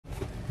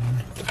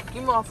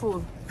Give me my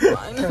food.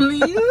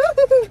 Finally.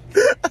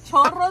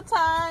 Chorro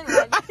time.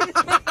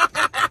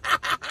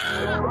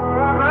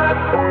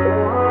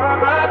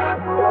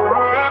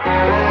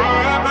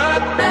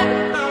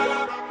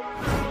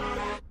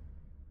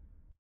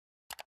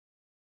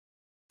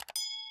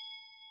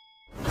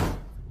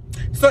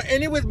 So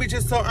anyways,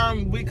 bitches, so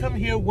we come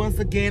here once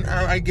again.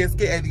 I guess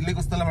que Eddie le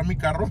gusta lavar mi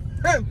carro.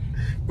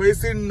 But you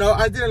said no,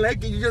 I didn't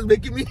like it. You just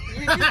making me.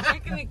 You're just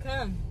making me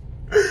come.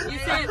 You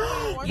said.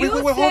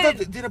 Wait, hold on.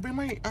 Did I bring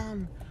my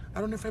I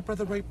don't know if I brought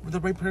the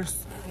right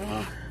purse.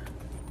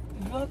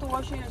 You have to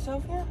wash it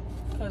yourself here?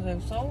 Because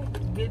if so,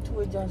 get to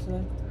it,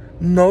 Jocelyn.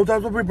 No,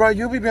 that's what we brought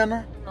you,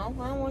 Viviana. No,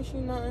 I don't wash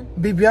you nothing.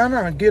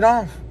 Viviana, get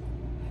off.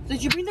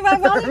 Did you bring the right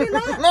volume in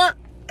that?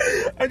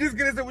 I'm just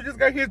kidding. So we just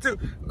got here to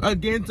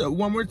again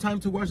one more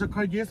time to wash the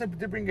car. Yes, I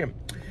did bring him.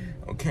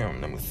 Okay,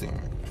 let me see.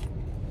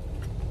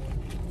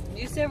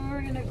 You said we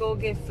were gonna go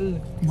get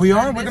food. We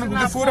are. We're gonna go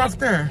get food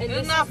after. And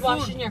this is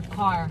washing your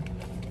car.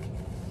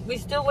 We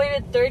still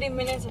waited 30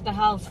 minutes at the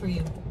house for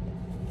you.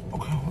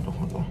 Okay,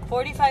 hold on.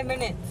 45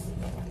 minutes.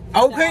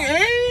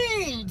 Okay,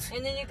 8.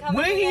 And then you come.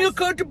 When you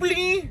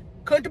comfortably?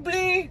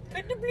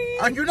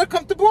 And you're not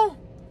comfortable?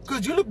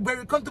 Cause you look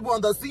very comfortable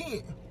on the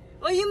seat.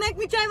 Well, you make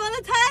me drive all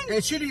the time.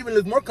 And she didn't even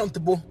look more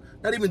comfortable.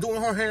 Not even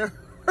doing her hair.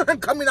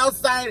 Coming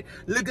outside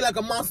looking like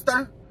a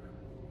monster.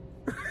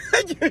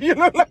 you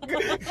look like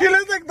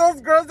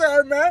those girls that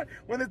are mad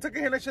when they took a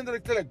hair and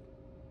they're like.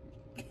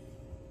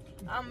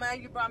 I'm mad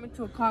you brought me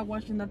to a car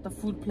wash and not the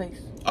food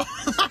place.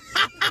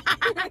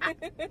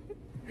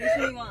 This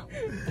what you want.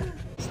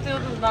 Still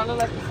does not look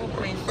like a food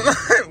place.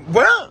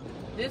 Well.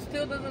 This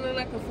still doesn't look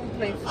like a food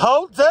place.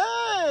 Hold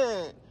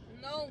it.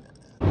 No.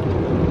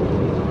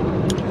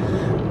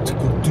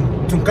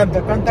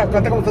 Canta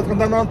como estás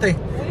cantando antes.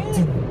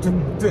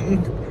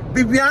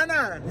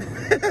 Viviana.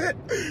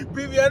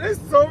 Viviana is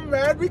so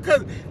mad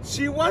because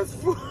she wants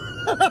food.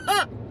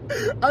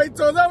 I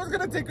told her I was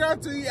going to take her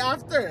out to eat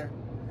after.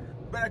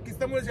 But aquí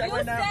estamos ya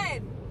right now. You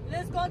said,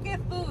 let's go get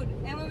food.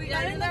 And when we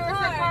got in the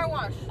car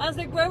wash. I was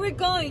like, where are we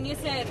going? You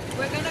said,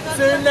 we're going to go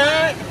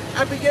tonight.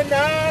 I'll be your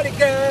naughty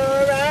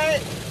girl,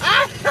 right?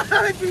 Ah,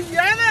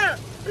 Viviana.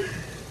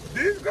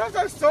 These girls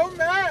are so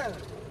mad.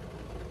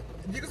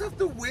 You guys have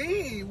to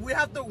wait. We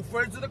have to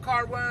first do the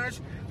car wash.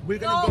 We're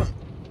going to go.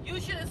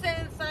 You should have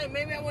said inside.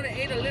 Maybe I would have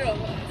ate a little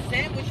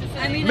sandwich or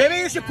something. Maybe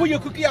you should put your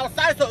cookie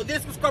outside so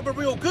this will scrub it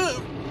real good.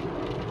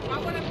 Why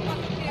would I put my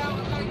cookie out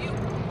without you?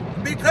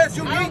 Because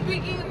you I don't be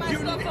giving my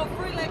stuff for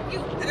free like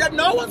you.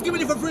 No one's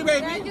giving it for free,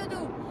 baby. Yeah, you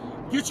do.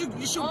 You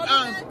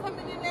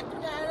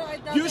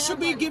should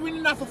be giving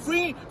it out for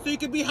free so you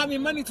can be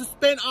having money to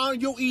spend on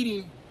your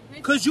eating.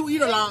 Because you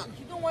eat a lot.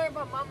 You don't worry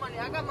about my money.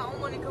 I got my own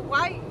money. Cause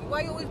why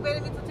you always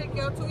begging me to take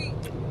you out to eat?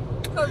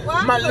 Cause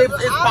why? My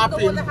lips is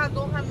popping. I'm the one that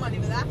don't have money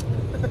for that.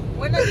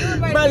 When are you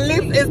my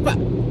lips is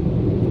popping.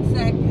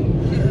 Exactly.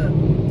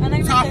 I'm not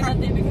even saying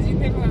nothing because you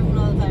pay for my food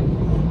all the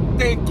time.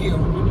 Thank you.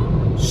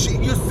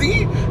 You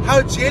see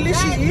how jealous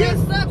she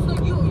is? That sucks. So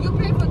you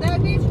pay for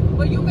that bitch,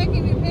 but you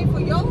making me pay for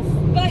yours?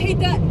 But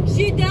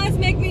she does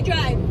make me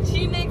drive.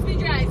 She makes me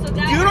drive. So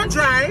that you don't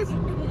drive.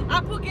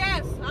 I put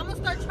gas. I'm gonna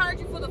start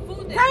charging for the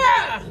food then.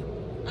 Yeah.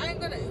 I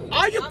ain't gonna.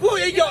 All you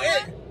put in your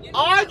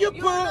all you put.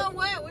 You know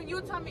what? When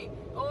you tell me,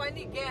 oh, I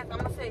need gas, I'm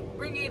gonna say,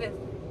 bring it.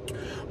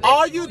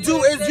 All you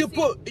do is you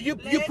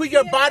put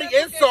your body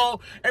in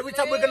so every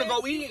time we're gonna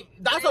go eat.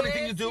 That's the only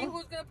thing you do.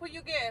 Who's gonna put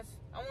you gas?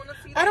 I wanna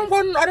see. I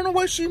don't know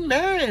why she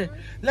mad.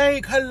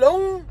 Like,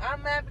 hello.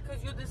 I'm mad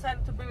because you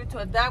decided to bring me to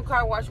a damn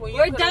car wash when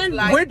we're done.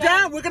 We're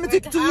done. We're gonna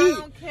take it to eat. I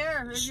don't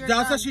care.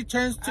 That's how she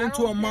turns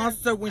into a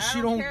monster when she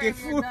don't get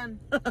food.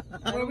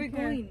 Where are we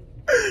going?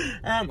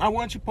 I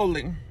want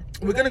Chipotle.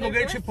 We're gonna go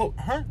get Chipotle.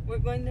 Huh? We're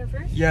going there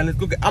first? Yeah, let's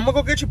go get. I'm gonna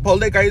go get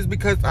Chipotle, guys,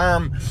 because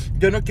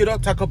yo no quiero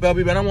Taco Bell.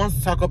 Viviana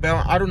wants Taco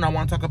Bell. I do not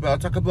want Taco Bell.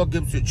 Taco Bell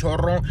gives you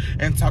chorro,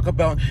 and Taco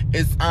Bell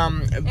is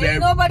very.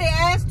 Ain't nobody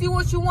asked you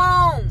what you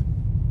want.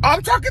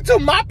 I'm talking to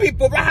my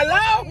people, bro.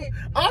 Hello.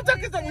 I'm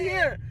talking to over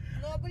here.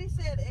 Nobody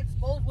said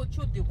expose what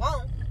you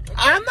want.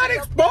 I'm not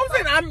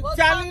exposing. I'm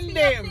telling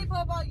them. People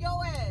about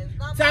your ass,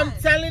 not so I'm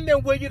telling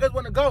them where you guys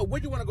want to go.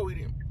 Where you want to go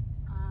eating?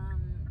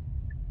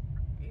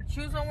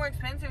 Choose somewhere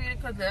expensive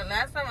because the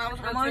last time I was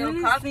going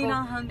to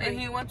Costco and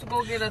he went to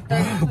go get a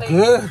 30 plate.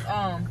 Good.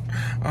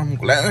 I'm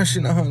glad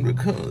she's not hungry,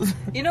 cause.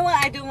 You know what?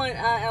 I do want.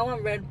 I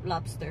want Red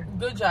Lobster.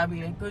 Good job,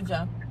 Edith. Good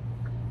job.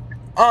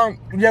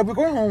 Yeah, we're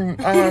going home.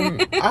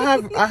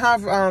 I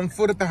have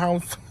food at the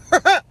house.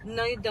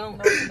 No, you don't.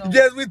 No, you don't.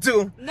 Yes, we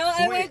do. No,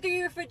 I went through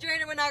your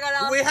refrigerator when I got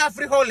out. We have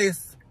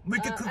frijoles. We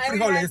can cook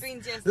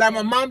frijoles. Like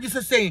my mom used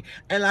to say,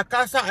 en la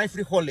casa hay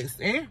frijoles,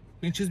 eh?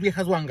 Pinches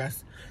viejas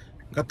guangas.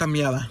 Gata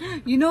miada.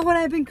 You know what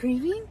I've been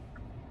craving?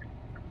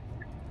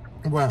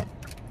 What?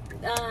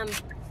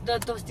 The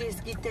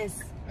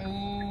tostisquites.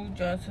 Oh,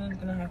 Johnson's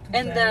gonna have to.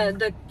 And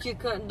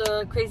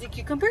the crazy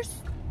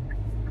cucumbers.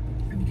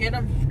 Get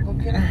them. Go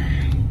get them.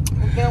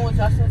 Go get them when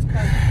Johnson's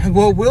coming.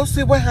 Well, we'll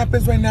see what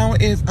happens right now.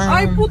 Is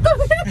Ay, puta.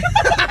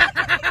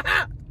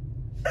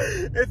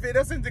 if it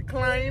doesn't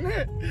decline.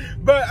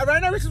 But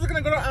right now we're just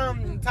gonna go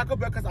to Taco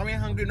Bell because I'm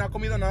hungry. No he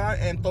comido nada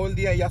en todo el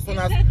día. Ya son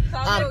las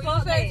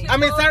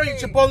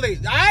Chipotle.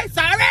 Ay,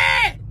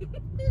 sorry.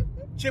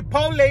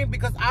 Chipotle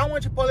because I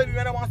want Chipotle.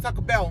 Viviana wants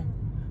Taco Bell.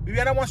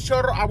 Viviana wants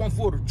churro. I want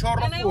food.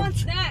 Churro and food. I want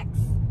snacks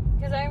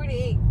because I already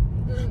ate.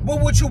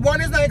 But what you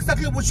want is not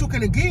exactly what you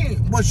gonna get.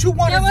 What you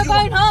want is we're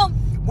going home.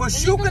 What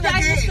you gonna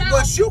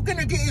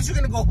get is you're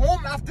gonna go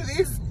home after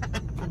this.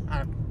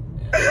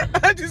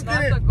 I'm just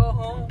kidding. Go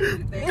home.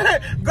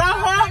 Go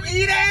home,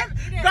 eat it.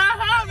 Go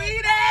home,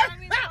 eat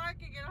it.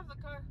 Get off the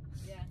car.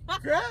 Yeah.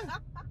 Yeah.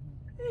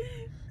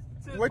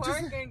 To What you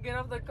park say? and get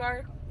off the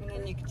car. And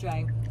then you can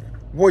drive.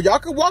 Well, y'all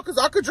could walk because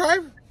I could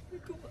drive.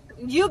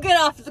 You get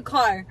off the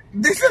car.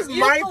 This is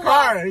my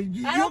car.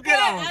 You get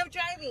off. I'm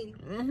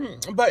driving.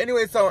 But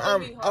anyway, so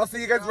I'll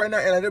see you guys right now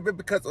in a little bit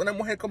because una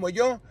mujer como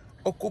yo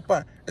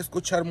ocupa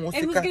escuchar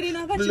música.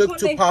 Look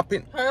to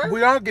popping.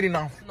 We are getting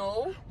off.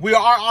 No. We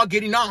are all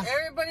getting off.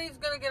 Everybody's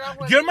gonna get off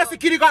with You're my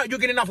security guard. You're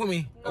getting off with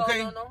me.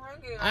 Okay? No,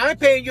 I ain't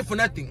paying you for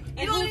nothing.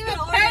 You don't even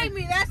pay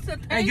me. That's the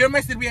thing. And you're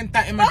my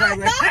sirvienta in my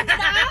driveway.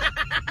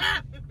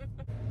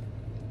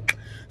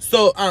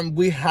 So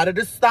we had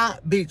to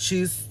stop,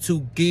 bitches,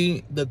 to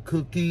get the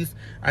cookies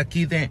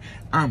aquí de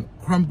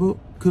crumble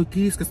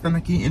cookies que están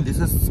aquí, and this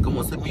is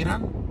como se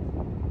miran.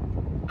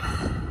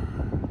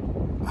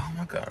 Oh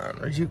my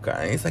god, you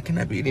guys, I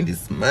cannot be eating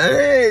this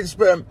much.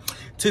 But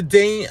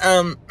today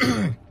I'm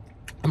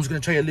just gonna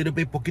try a little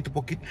bit, poquito.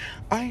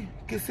 Ay,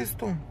 ¿qué es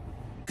esto?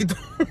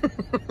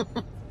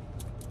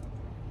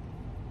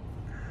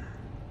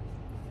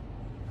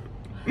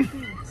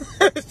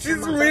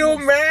 She's real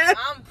mad.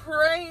 I'm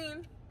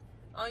praying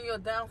on your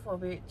downfall,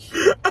 bitch.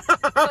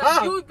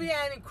 Because you be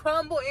adding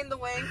crumble in the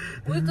way.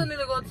 We still need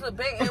to go to the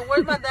bank. And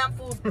where's my damn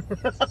food?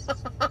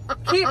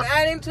 Keep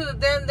adding to the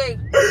damn day.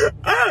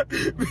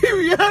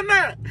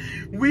 Viviana,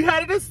 we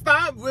had to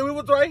stop. We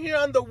was right here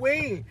on the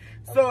way.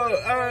 So,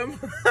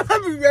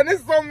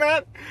 Viviana's so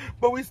mad.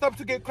 But we stopped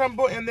to get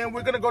crumble. And then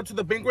we're going to go to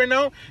the bank right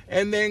now.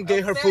 And then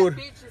get her food.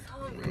 Bitch is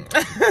hungry.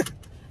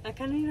 I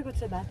kind of need to go to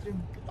the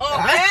bathroom. Oh,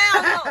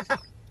 hell no.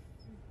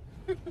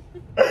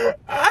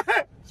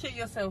 Shit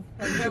yourself.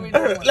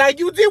 Like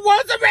you did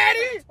once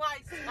already.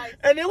 Twice.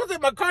 And it was in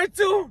my car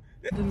too.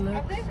 Can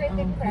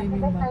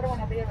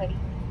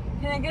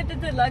I get the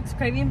deluxe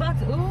craving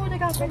box? Ooh, they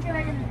got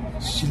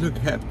something. She looked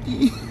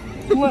happy.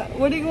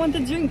 What do you want to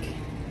drink? Pink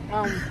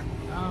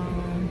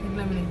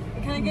lemonade.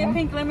 Can I get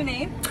pink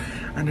lemonade?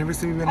 I never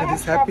seen Viviana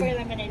this happy.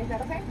 Lemonade, is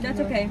that okay? That's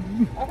okay.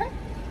 Okay.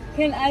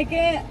 Can I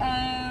get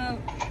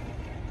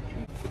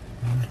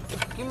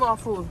Give me my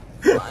food.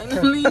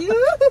 Finally.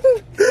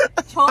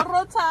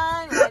 Chorro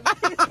time.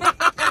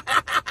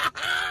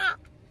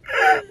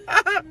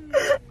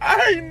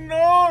 I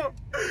know.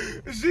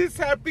 She's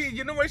happy.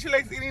 You know why she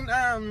likes eating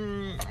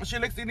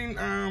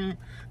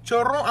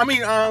chorro? I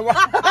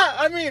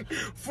mean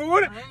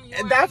food.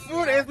 That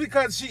food is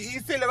because she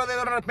eats it, luego de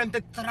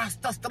repente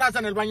tras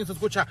en el baño se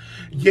escucha.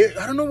 Yeah,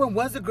 I don't know when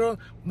was it, girl,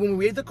 when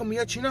we ate the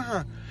comida china,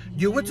 huh?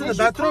 You went to the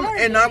bathroom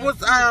and I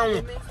was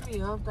It makes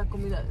me up that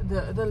comida.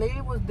 The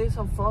lady was did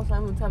some false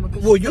time.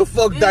 Well, you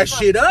fucked that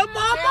shit up,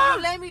 mama.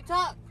 Damn, let me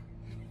talk.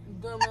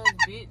 Dumbass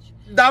bitch.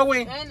 That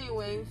way.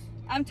 Anyways.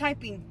 I'm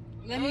typing.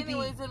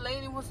 Anyways, the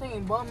lady was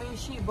saying bum and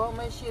shit.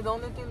 The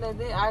only thing that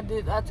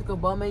I took a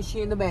bum and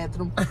shit in the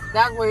bathroom.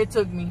 That's where it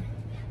took me.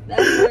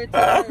 That's where it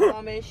took me,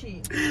 bum and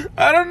shit.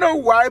 I don't know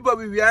why, but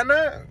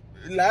Viviana,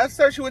 last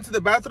time she went to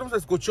the bathroom, se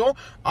escuchó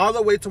all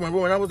the way to my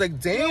room, and I was like,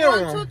 damn. You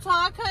want to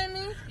talk,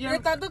 honey? Yeah.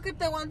 Tanto que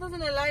te aguantas in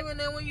the live, and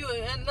then when you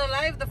end the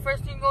live, the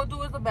first thing you go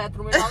do is the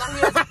bathroom. And all I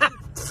hear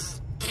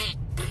is...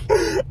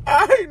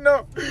 I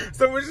know.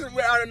 So we're just,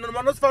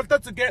 nomás nos falta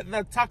to get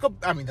the taco,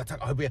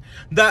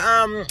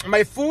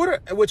 my food,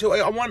 which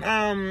I want,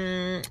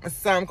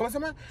 some, ¿cómo se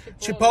llama?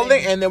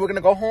 Chipotle, and then we're gonna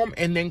go home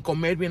and then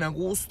comer bien a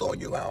gusto,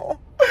 you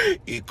know.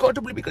 Y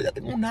comfortably because ya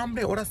tengo un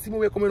hambre. Ahora sí me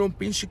voy a comer un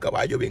pinche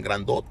caballo bien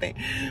grandote.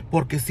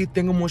 Porque sí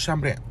tengo mucha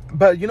hambre.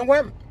 But you know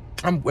what?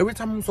 Every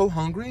time I'm so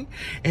hungry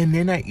and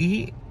then I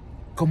eat,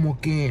 como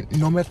que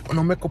no me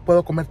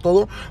puedo comer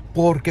todo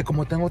porque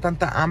como tengo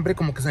tanta hambre,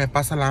 como que se me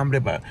pasa la hambre.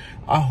 But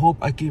I hope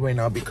I keep right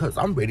now because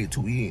I'm ready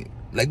to eat.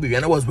 Like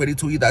Viviana was ready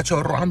to eat that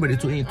chorro. I'm ready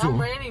to eat too. I'm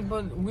ready,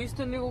 but we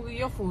still need to get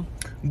your food.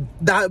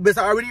 I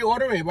already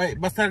ordered it.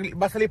 Va a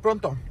salir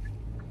pronto.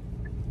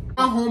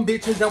 Home,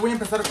 bitches. Ya voy a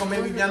empezar a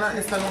comer. Viviana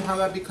está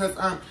enojada because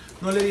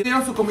no le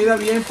dieron su comida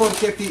bien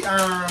porque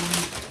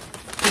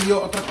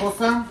pidió otra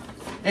cosa.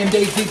 And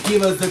they did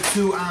give us the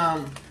two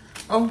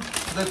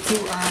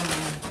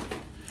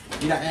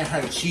mira, and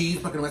her cheese,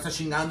 para que no me está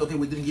chingando que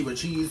we didn't give her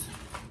cheese.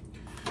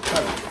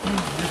 But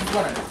this is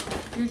what I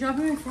got. You're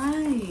dropping my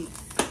fries.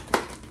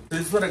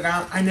 This is what I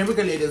got. I never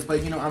get lettuce,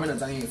 but you know, I'm in a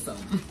diet, so.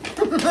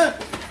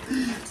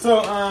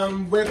 So,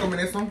 voy a comer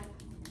eso.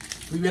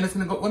 Viviana's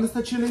gonna go. ¿Dónde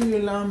está chile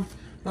y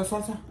la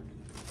salsa?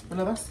 ¿Me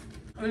la das?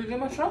 Are you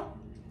getting my shot?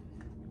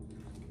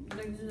 I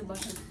think this is a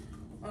bucket.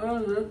 I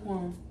want this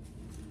one.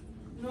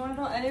 No, I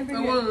don't. I didn't bring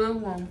I want this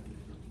one.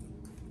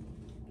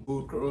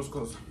 Food girls,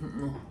 cause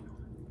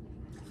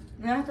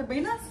You have to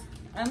beat us?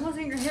 I'm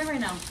losing your hair right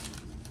now.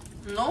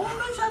 No,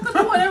 bitch, I can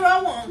do whatever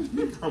I want.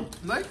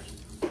 Bitch.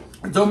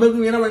 Don't make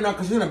me in right now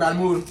because she's in a bad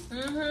mood.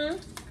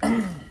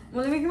 Mm-hmm.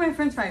 Well, let me get my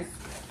french fries.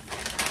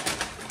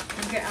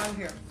 And get out of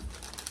here.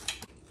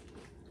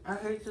 I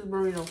hate this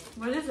burrito.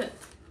 What is it?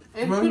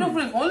 It's pino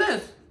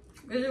frijoles.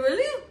 Is it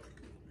really?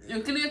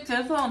 You can eat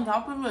queso on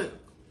top of it.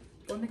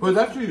 What's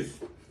that cheese?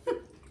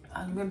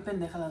 I'm bien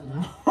pendeja la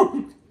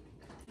verdad.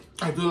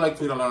 I do like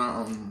to eat a lot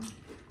of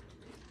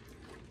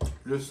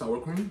just sour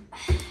cream.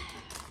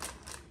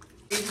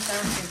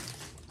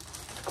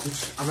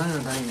 Which I'm not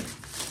even dying it.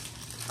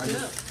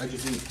 I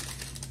just eat.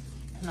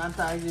 Not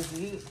that I just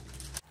eat.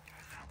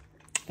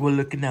 Well,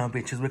 look now,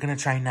 bitches. We're gonna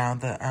try now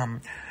the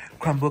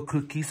crumble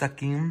cookies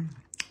aquí.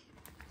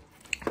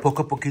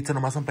 Poco a poquito,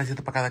 nomás un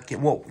pedacito para cada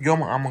quien. Well,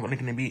 I'm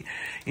gonna be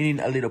eating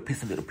a little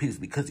piece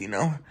because, you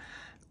know.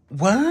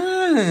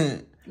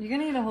 What? You're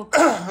gonna eat a whole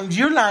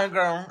You're lying,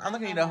 girl. I'm not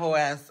gonna eat a whole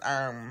ass,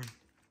 I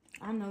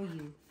know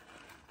you.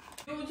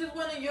 You just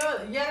wanna yell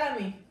at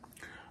me.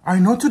 I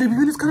know today,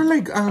 Vivian is kind of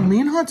like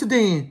mean, huh,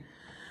 today.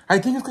 I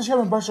think it's because she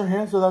haven't brushed her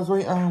hair, so that's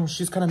why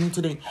she's kind of mean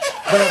today.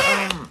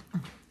 But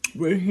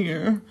we're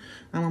here.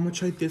 I'm gonna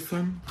try this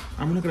one.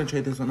 I'm not gonna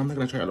try this one. I'm not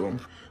gonna try all of them.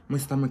 My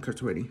stomach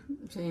hurts already.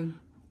 Same.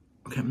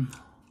 Okay.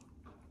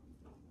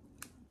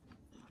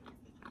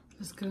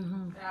 That's good,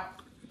 huh? Yeah.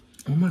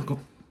 Oh my god.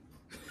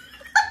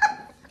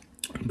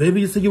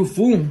 Baby, you said you were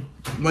full.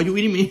 Why are you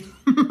eating me?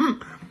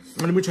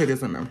 Let me try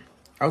this one now.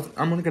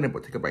 I'm only gonna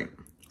take a bite.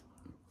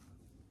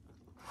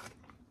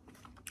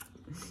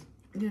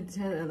 You have to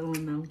try the other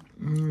one now.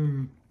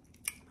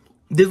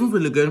 This one's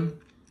really good.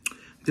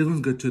 This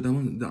one's good too. That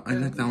one, I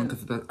like that one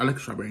because I like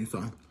strawberry.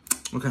 So,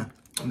 okay,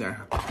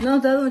 there. No,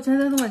 the other one. Try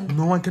the other one.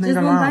 No, I can't eat Just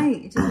a one lot.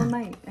 bite. Just one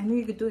bite. I knew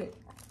you could do it.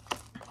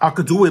 I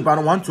could do it, but I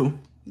don't want to.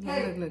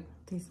 Yeah, look.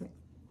 Taste it.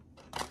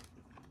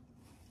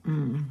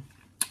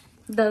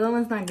 The other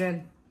one's not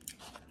good.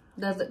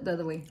 That's the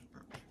other way.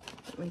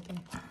 Right there.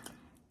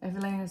 I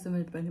feel like I have so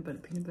much peanut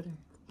butter.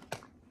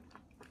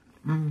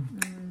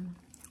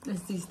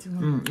 It's these two.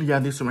 Huh? Yeah,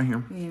 these two right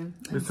here. Yeah.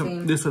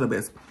 These are the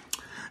best.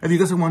 If you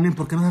guys are wondering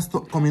por qué no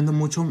estás comiendo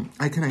mucho,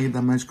 I cannot eat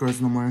that much,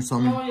 girls, no more. So,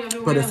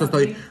 por eso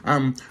estoy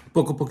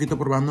poco a poquito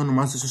probando,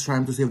 nomás just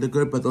trying to see if they're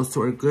good, but those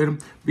two are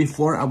good.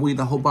 Before, I would eat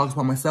the whole box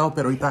by myself,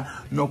 pero ahorita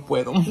no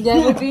puedo. Yeah,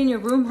 it'll be in your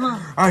room, huh?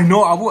 I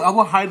know, I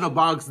will hide the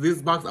box.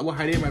 This box, I will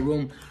hide it in my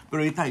room,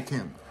 pero ahorita I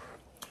can't.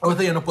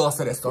 Ahorita ya no puedo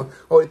hacer esto.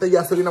 Ahorita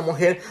ya soy una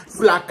mujer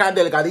flaca,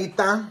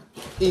 delgadita,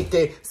 y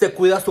que se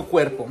cuida su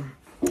cuerpo.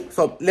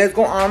 So, let's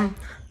go on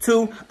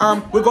to,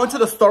 we're going to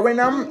the store right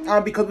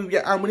now, because we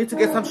need to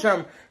get some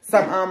stuff.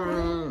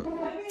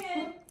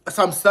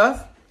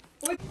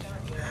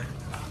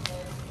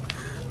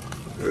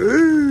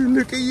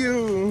 Look at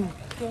you.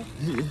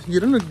 You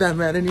don't look that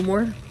mad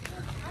anymore.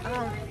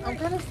 I'm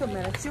kind of still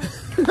mad at you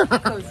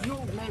because you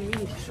made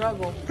me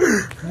struggle.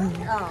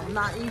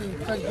 Not eating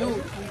because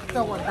you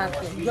don't want that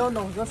thing. Yo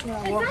no, yo soy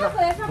una gorda.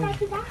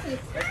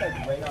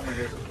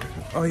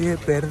 Oye,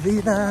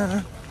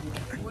 perdida.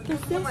 ¿Qué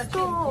es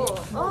esto?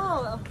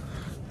 Oh.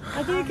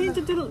 I think I came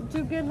to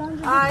get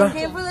laundry. I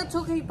came for the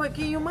 2K, but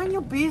can you mind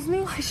your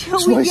business?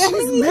 That's why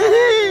she's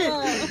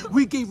mad.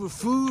 We gave her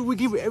food, we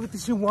gave her everything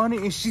she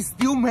wanted, and she's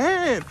still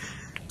mad.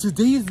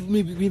 Today is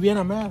maybe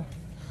being mad.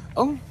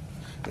 Oh.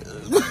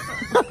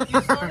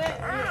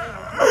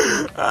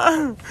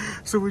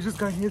 So we just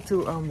got here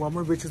to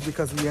Walmart, bitches,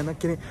 because we are not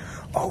kidding.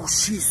 Oh,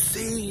 she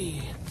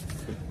said.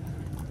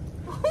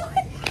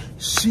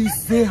 She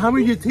said, how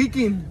many are you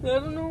taking? I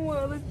don't know what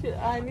other shit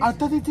I need. I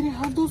thought they didn't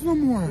have those no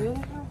more. They don't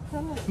have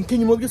salad. Can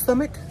you move your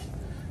stomach?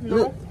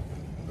 No.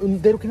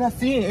 They cannot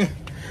see it.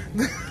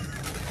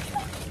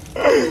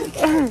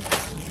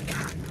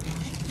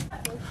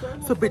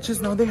 So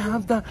bitches, now they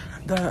have the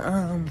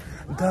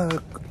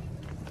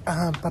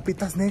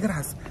papitas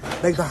negras,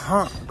 like the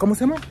hot. ¿Cómo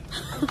se llama?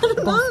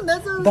 No,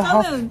 that's what the I'm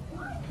hot. telling.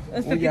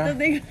 That's Yeah.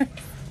 negras.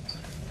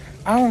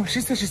 Oh, she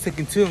said she's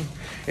taking two.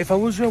 If I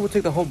was you, I would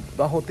take the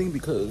whole thing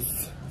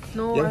because.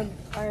 No, yeah.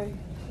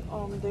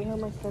 they hurt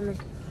my stomach.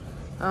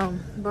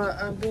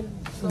 But I've been.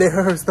 They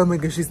hurt her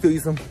stomach and she still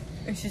eats them.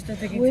 And she's still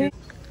taking two.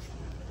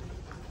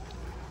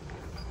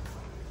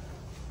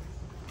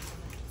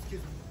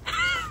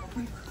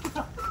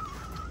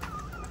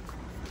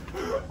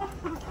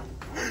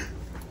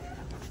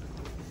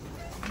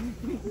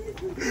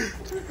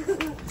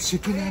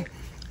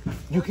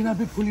 You cannot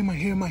be pulling my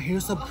hair. My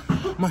hair's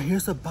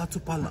about to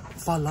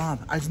fall off.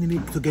 I just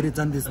need to get it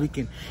done this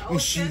weekend.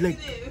 And she like.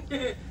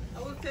 I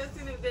was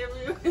testing if they're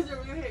real. It's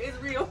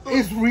real.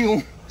 It's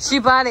real. She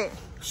bought it.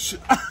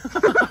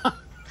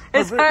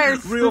 It's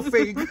hers. Real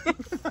fake.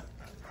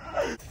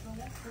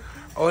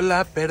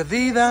 Hola,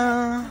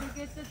 perdida.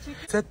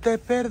 Se te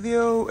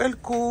perdió el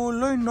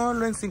culo y no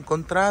lo has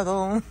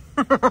encontrado.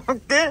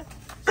 ¿Qué?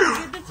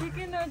 Get the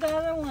chicken or the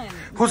other one?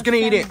 Who's gonna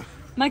eat it?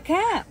 My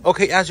cat.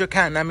 Okay, as your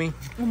cat, not me.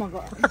 Oh my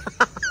god.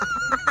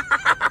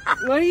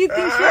 What do you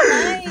think she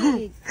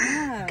likes?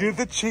 Yeah. Get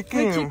the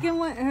chicken. Her chicken,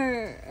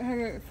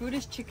 her food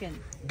is chicken.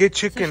 Get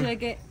So should I chicken.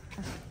 get?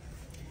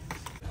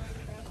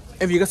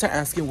 If you guys are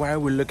asking why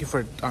we're looking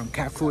for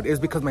cat food, is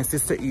because my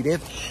sister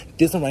Edith,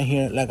 this one right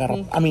here, like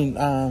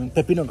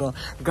Pepino girl,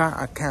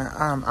 got a cat.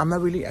 I'm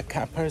not really a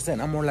cat person.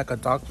 I'm more like a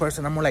dog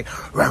person. I'm more like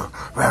rawr,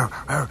 rawr,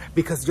 rawr,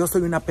 because yo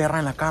soy una perra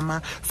en la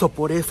cama, so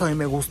por eso a mí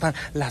me gustan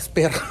las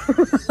perras.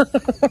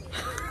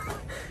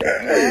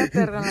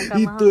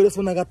 Y tú eres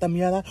una gata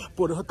miada,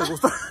 por eso te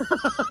gusta,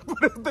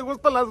 por eso te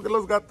gustan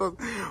los gatos.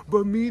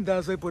 But me,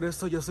 that's why, por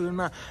eso yo soy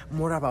una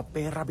moraba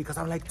perra, because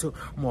I like to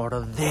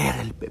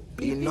morder el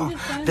pepino,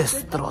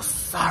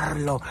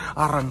 destrozarlo,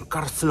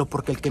 arrancárselo,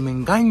 porque el que me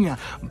engaña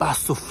va a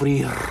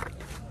sufrir.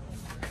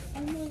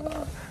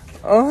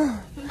 Oh,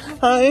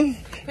 hi.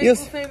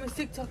 Yes. Famous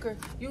TikToker,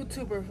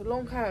 YouTuber,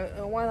 long hair,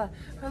 Wala.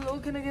 Hello,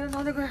 can I get an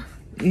autograph?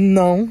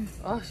 No.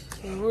 Oh,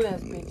 she rude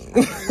ass bitch.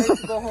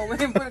 Let's go home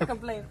and put a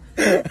complaint.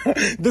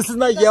 This is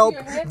not Yelp.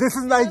 This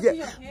is not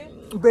Yelp.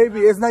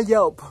 Baby, it's not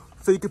Yelp.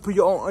 So you can put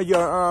your own,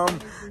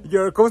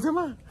 ¿cómo se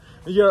llama?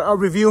 Your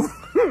review.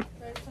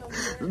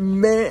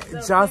 Me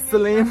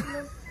Jocelyn.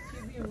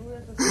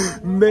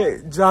 Me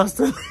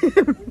Jocelyn.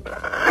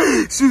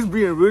 She's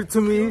being rude to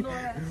me.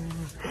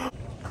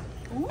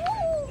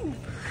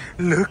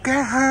 Look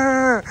at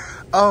her.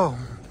 Oh,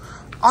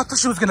 I thought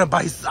she was gonna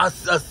buy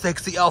a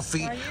sexy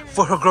outfit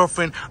for her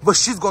girlfriend, but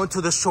she's going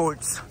to the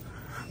shorts.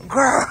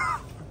 Girl.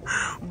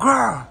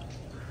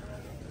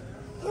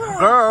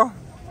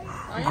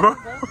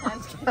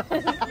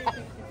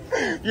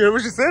 You hear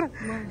what she said?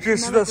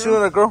 She's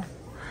not a girl.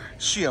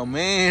 She a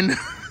man.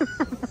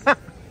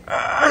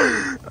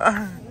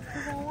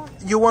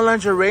 You want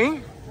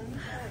lingerie?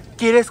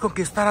 ¿Quieres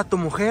conquistar a tu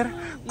mujer?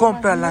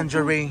 Compra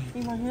lingerie.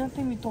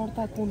 Imagínate mi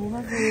torta con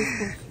unas de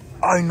estos.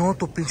 Ay, no,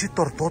 tu pinche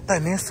tortota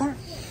en eso.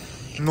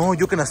 No,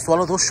 you can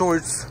swallow those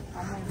shorts.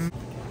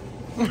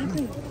 You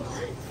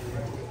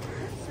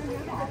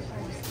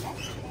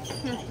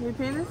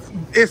pay this?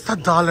 It's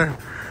 $1.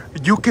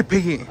 You can pay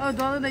it.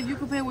 $1 that you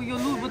can pay with your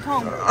Louis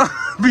Vuitton.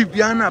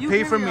 Viviana,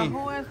 pay for me.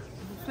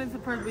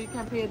 Expensive purse, but you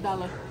can't pay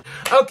 $1.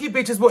 Okay,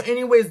 bitches. Well,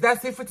 anyways,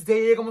 that's it for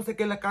today. Llegamos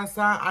aquí a la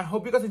casa. I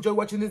hope you guys enjoyed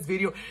watching this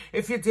video.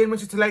 If you did, make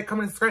sure to like,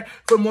 comment, and subscribe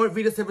for more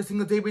videos every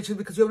single day, bitches.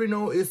 Because you already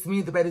know it's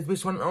me, the baddest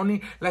bitch one and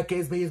only. La que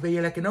es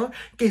bella, la que no.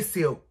 Que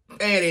se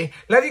opere.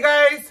 Love you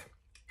guys.